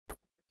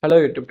Hello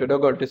YouTube, today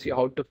we're going to see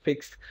how to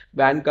fix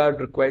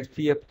Vanguard requires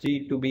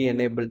CFG to be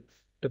enabled.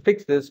 To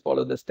fix this,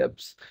 follow the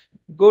steps.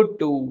 Go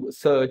to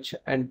search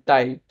and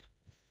type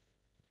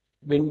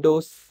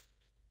Windows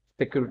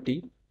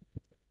Security.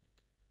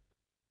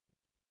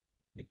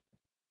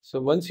 So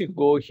once you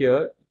go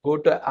here, go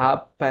to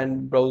App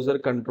and Browser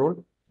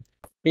Control.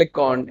 Click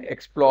on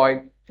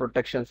Exploit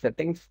Protection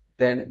Settings.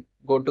 Then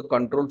go to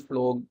Control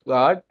Flow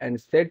Guard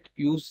and set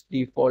Use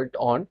Default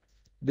on.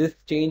 These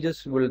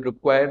changes will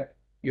require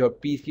your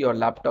PC or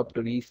laptop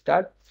to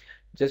restart.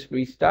 Just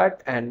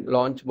restart and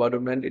launch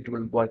Valorant, it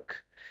will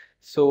work.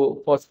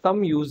 So for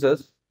some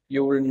users,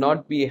 you will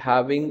not be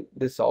having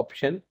this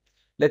option.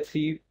 Let's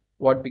see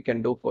what we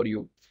can do for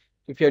you.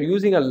 If you're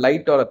using a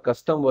light or a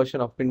custom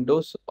version of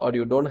Windows or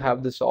you don't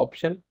have this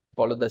option,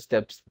 follow the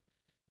steps.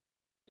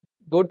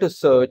 Go to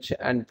search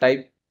and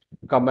type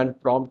command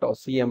prompt or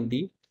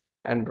CMD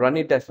and run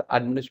it as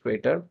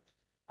administrator.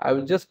 I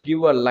will just give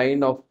a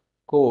line of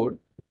code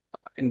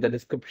in the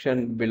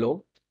description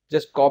below.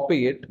 Just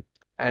copy it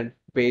and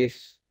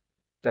paste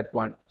that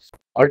one.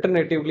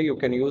 Alternatively, you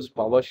can use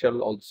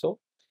PowerShell also.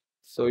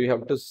 So you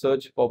have to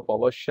search for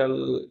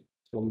PowerShell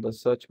from the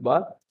search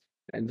bar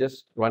and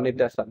just run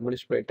it as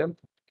administrator.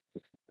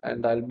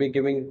 And I'll be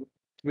giving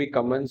 3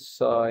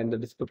 comments in the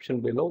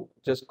description below.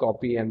 Just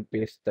copy and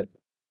paste that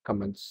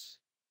comments.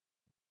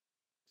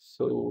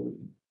 So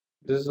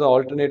this is the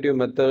alternative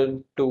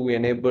method to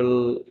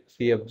enable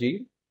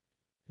CFG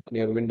on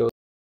your Windows.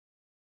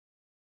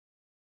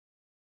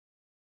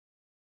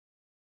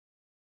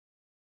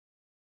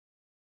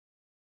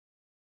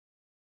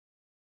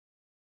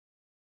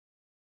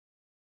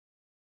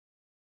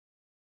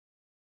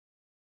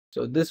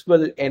 So this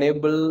will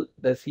enable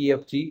the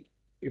CFG.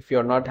 If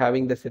you're not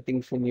having the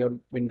settings in your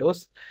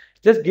Windows,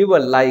 just give a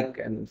like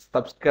and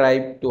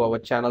subscribe to our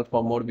channel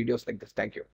for more videos like this. Thank you.